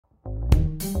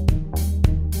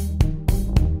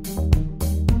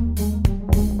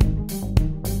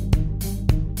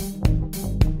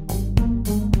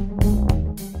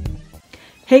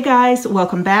Hey guys,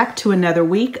 welcome back to another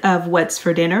week of What's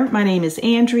for Dinner. My name is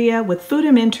Andrea with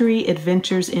Foodamentary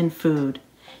Adventures in Food.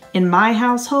 In my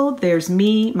household, there's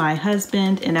me, my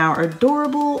husband, and our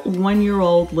adorable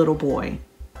one-year-old little boy.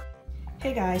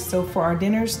 Hey guys, so for our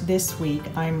dinners this week,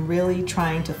 I'm really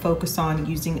trying to focus on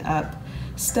using up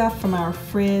stuff from our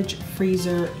fridge,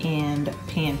 freezer, and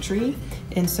pantry.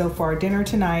 And so for our dinner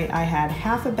tonight, I had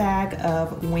half a bag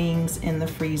of wings in the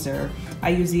freezer. I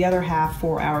used the other half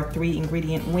for our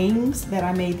 3-ingredient wings that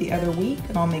I made the other week,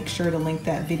 and I'll make sure to link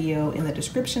that video in the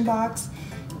description box.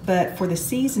 But for the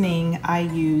seasoning, I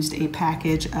used a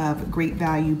package of Great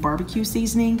Value barbecue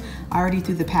seasoning. I already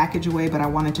threw the package away, but I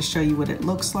wanted to show you what it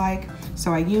looks like.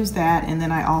 So I used that, and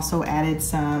then I also added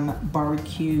some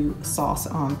barbecue sauce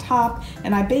on top,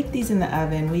 and I baked these in the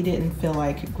oven. We didn't feel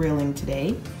like grilling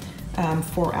today.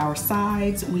 For our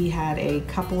sides, we had a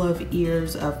couple of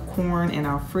ears of corn in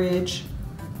our fridge.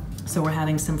 So we're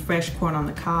having some fresh corn on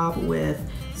the cob with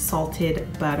salted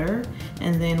butter.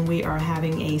 And then we are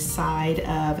having a side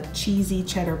of cheesy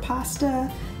cheddar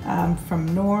pasta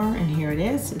from Knorr, and here it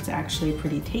is. It's actually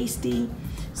pretty tasty.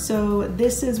 So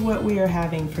this is what we are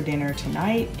having for dinner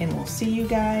tonight, and we'll see you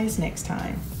guys next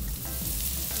time.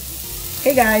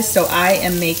 Hey guys, so I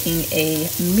am making a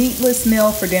meatless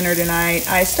meal for dinner tonight.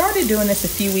 I started doing this a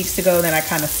few weeks ago, then I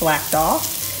kind of slacked off.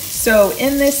 So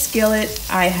in this skillet,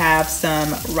 I have some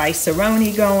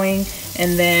rice-a-roni going,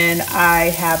 and then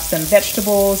I have some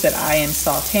vegetables that I am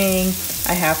sauteing.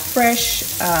 I have fresh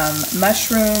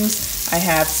mushrooms, I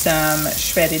have some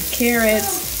shredded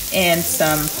carrots, and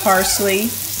some parsley,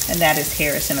 and that is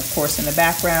Harrison, of course, in the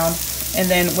background. And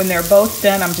then when they're both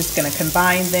done, I'm just gonna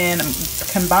combine them.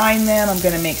 I'm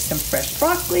gonna make some fresh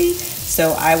broccoli.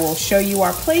 So I will show you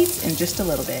our plates in just a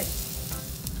little bit.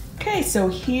 Okay, so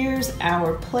here's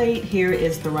our plate. Here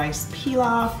is the rice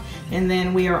pilaf. And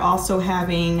then we are also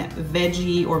having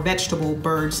veggie or vegetable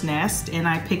bird's nest. And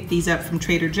I picked these up from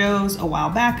Trader Joe's a while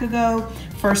back ago.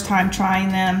 First time trying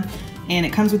them. And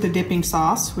it comes with a dipping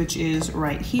sauce, which is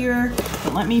right here.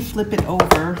 But let me flip it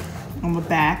over on the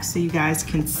back so you guys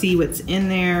can see what's in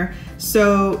there.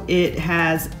 So it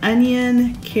has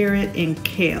onion, carrot, and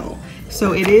kale.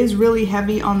 So it is really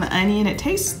heavy on the onion. It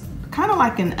tastes kind of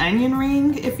like an onion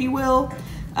ring, if you will.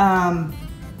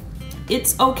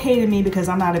 It's okay to me because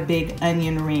I'm not a big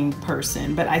onion ring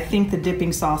person, but I think the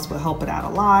dipping sauce will help it out a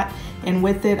lot. And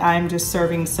with it, I'm just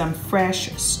serving some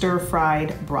fresh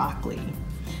stir-fried broccoli.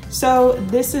 So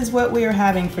this is what we are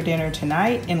having for dinner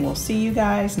tonight, and we'll see you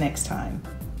guys next time.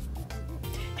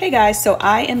 Hey guys, so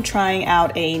I am trying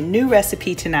out a new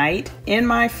recipe tonight. In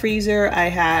my freezer, I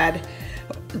had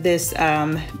this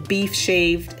beef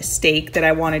shaved steak that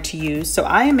I wanted to use. So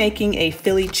I am making a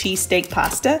Philly cheesesteak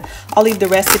pasta. I'll leave the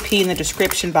recipe in the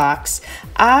description box.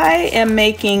 I am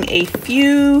making a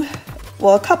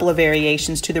couple of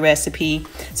variations to the recipe.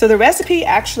 So the recipe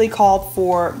actually called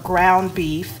for ground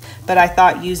beef, but I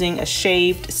thought using a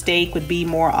shaved steak would be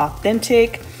more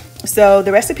authentic. So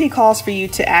the recipe calls for you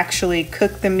to actually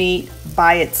cook the meat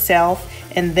by itself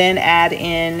and then add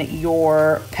in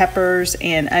your peppers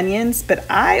and onions. But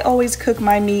I always cook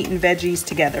my meat and veggies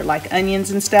together, like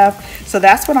onions and stuff. So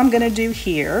that's what I'm gonna do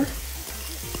here.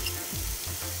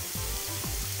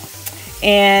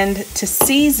 And to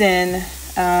season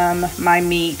my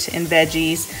meat and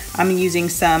veggies, I'm using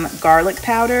some garlic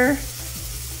powder,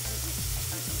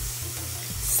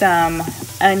 some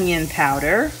onion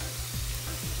powder,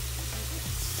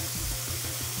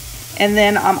 and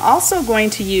then I'm also going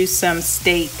to use some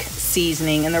steak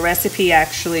seasoning, and the recipe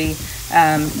actually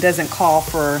doesn't call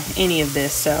for any of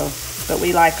this, but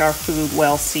we like our food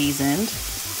well seasoned.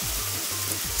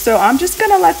 So I'm just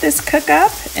gonna let this cook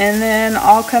up, and then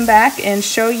I'll come back and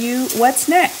show you what's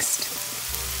next.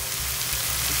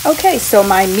 Okay, so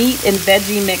my meat and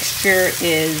veggie mixture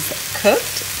is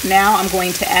cooked. Now I'm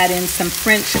going to add in some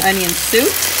French onion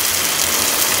soup.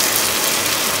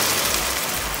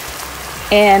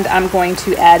 And I'm going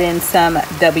to add in some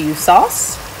W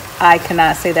sauce. I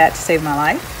cannot say that to save my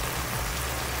life.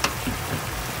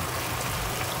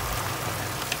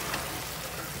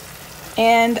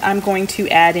 And I'm going to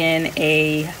add in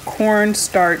a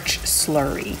cornstarch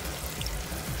slurry.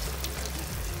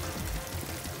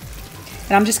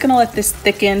 And I'm just gonna let this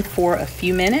thicken for a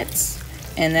few minutes,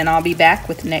 and then I'll be back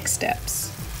with next steps.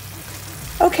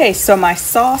 Okay, so my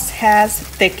sauce has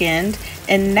thickened,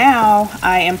 and now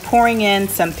I am pouring in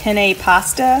some penne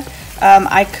pasta.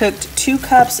 I cooked 2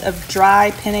 cups of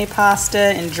dry penne pasta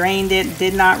and drained it,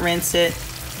 did not rinse it.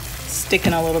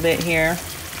 Sticking a little bit here.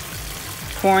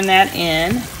 Pouring that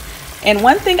in. And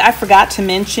one thing I forgot to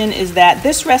mention is that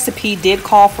this recipe did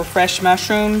call for fresh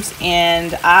mushrooms,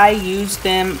 and I used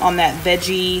them on that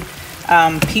veggie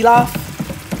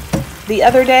pilaf the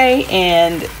other day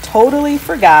and totally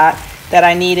forgot that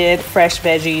I needed fresh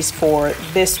veggies for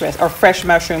this or fresh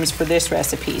mushrooms for this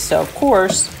recipe. So of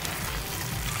course,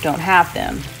 don't have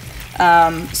them.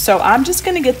 So I'm just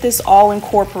gonna get this all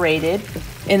incorporated,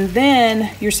 and then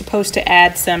you're supposed to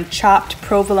add some chopped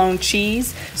provolone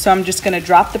cheese. So I'm just gonna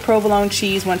drop the provolone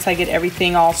cheese once I get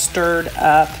everything all stirred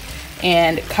up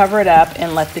and cover it up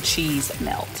and let the cheese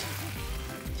melt.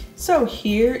 So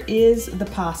here is the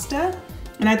pasta,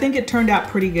 and I think it turned out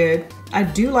pretty good. I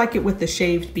do like it with the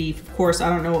shaved beef. Of course, I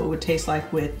don't know what it would taste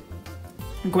like with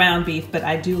ground beef, but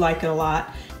I do like it a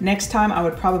lot. Next time I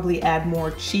would probably add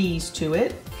more cheese to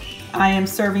it. I am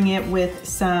serving it with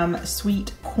some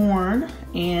sweet corn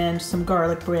and some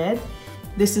garlic bread.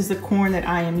 This is the corn that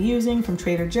I am using from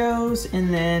Trader Joe's,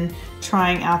 and then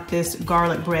trying out this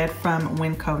garlic bread from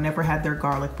Winco. Never had their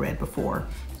garlic bread before.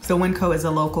 So Winco is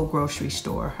a local grocery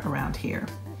store around here.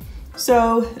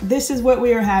 So this is what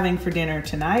we are having for dinner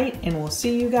tonight, and we'll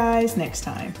see you guys next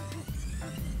time.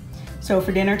 So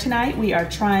for dinner tonight, we are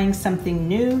trying something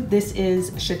new. This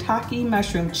is shiitake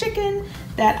mushroom chicken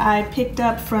that I picked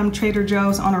up from Trader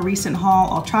Joe's on a recent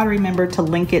haul. I'll try to remember to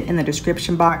link it in the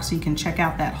description box so you can check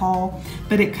out that haul.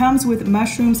 But it comes with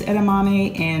mushrooms,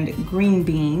 edamame, and green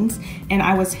beans. And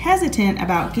I was hesitant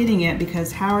about getting it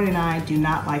because Howard and I do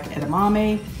not like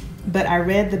edamame. But I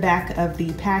read the back of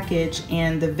the package,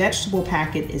 and the vegetable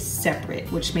packet is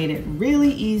separate, which made it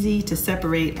really easy to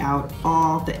separate out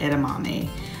all the edamame.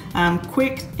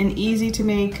 Quick and easy to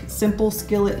make, simple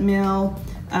skillet meal,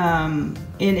 and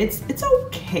it's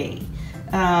okay.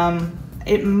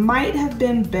 It might have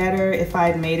been better if I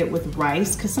had made it with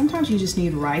rice, because sometimes you just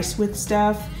need rice with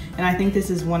stuff, and I think this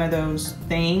is one of those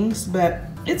things, but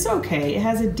it's okay. It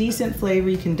has a decent flavor.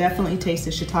 You can definitely taste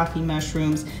the shiitake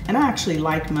mushrooms, and I actually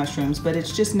like mushrooms, but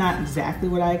it's just not exactly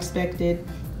what I expected,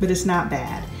 but it's not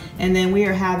bad. And then we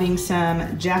are having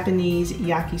some Japanese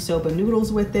yakisoba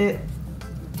noodles with it.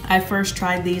 I first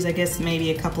tried these, I guess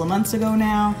maybe a couple of months ago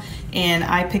now, and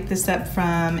I picked this up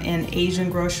from an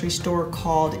Asian grocery store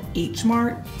called H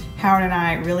Mart. Howard and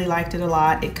I really liked it a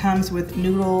lot. It comes with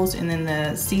noodles and then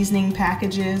the seasoning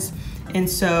packages. And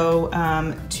so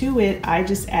to it, I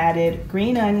just added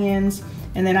green onions,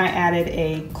 and then I added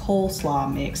a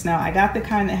coleslaw mix. Now I got the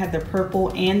kind that had the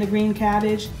purple and the green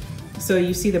cabbage. So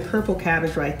you see the purple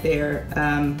cabbage right there.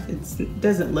 It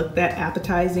doesn't look that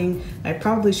appetizing. I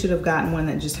probably should have gotten one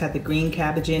that just had the green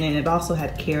cabbage in it. It also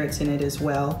had carrots in it as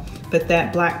well. But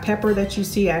that black pepper that you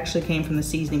see actually came from the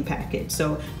seasoning packet.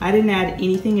 So I didn't add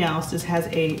anything else. This has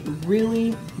a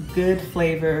really good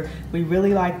flavor. We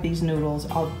really like these noodles.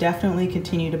 I'll definitely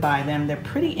continue to buy them. They're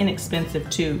pretty inexpensive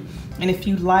too. And if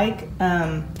you like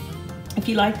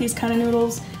these kind of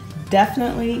noodles,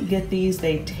 definitely get these.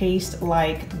 They taste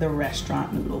like the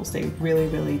restaurant noodles. They really,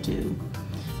 really do.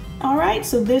 All right,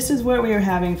 so this is what we are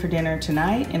having for dinner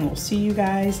tonight, and we'll see you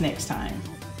guys next time.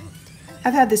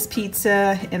 I've had this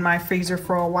pizza in my freezer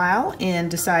for a while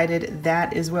and decided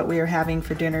that is what we are having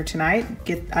for dinner tonight.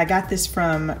 I got this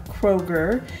from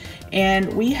Kroger,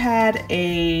 and we had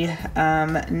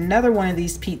another one of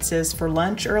these pizzas for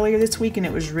lunch earlier this week, and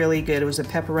it was really good. It was a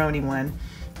pepperoni one.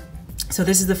 So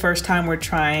this is the first time we're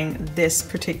trying this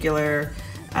particular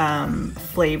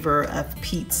flavor of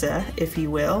pizza, if you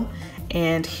will.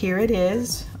 And here it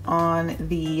is on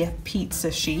the pizza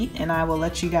sheet, and I will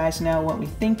let you guys know what we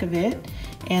think of it.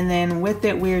 And then with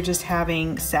it, we're just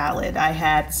having salad. I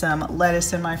had some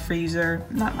lettuce in my freezer,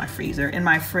 not my freezer, in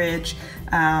my fridge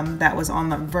that was on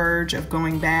the verge of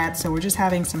going bad. So we're just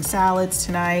having some salads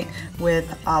tonight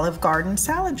with Olive Garden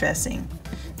salad dressing.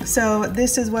 So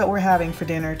this is what we're having for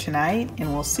dinner tonight,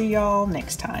 and we'll see y'all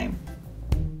next time.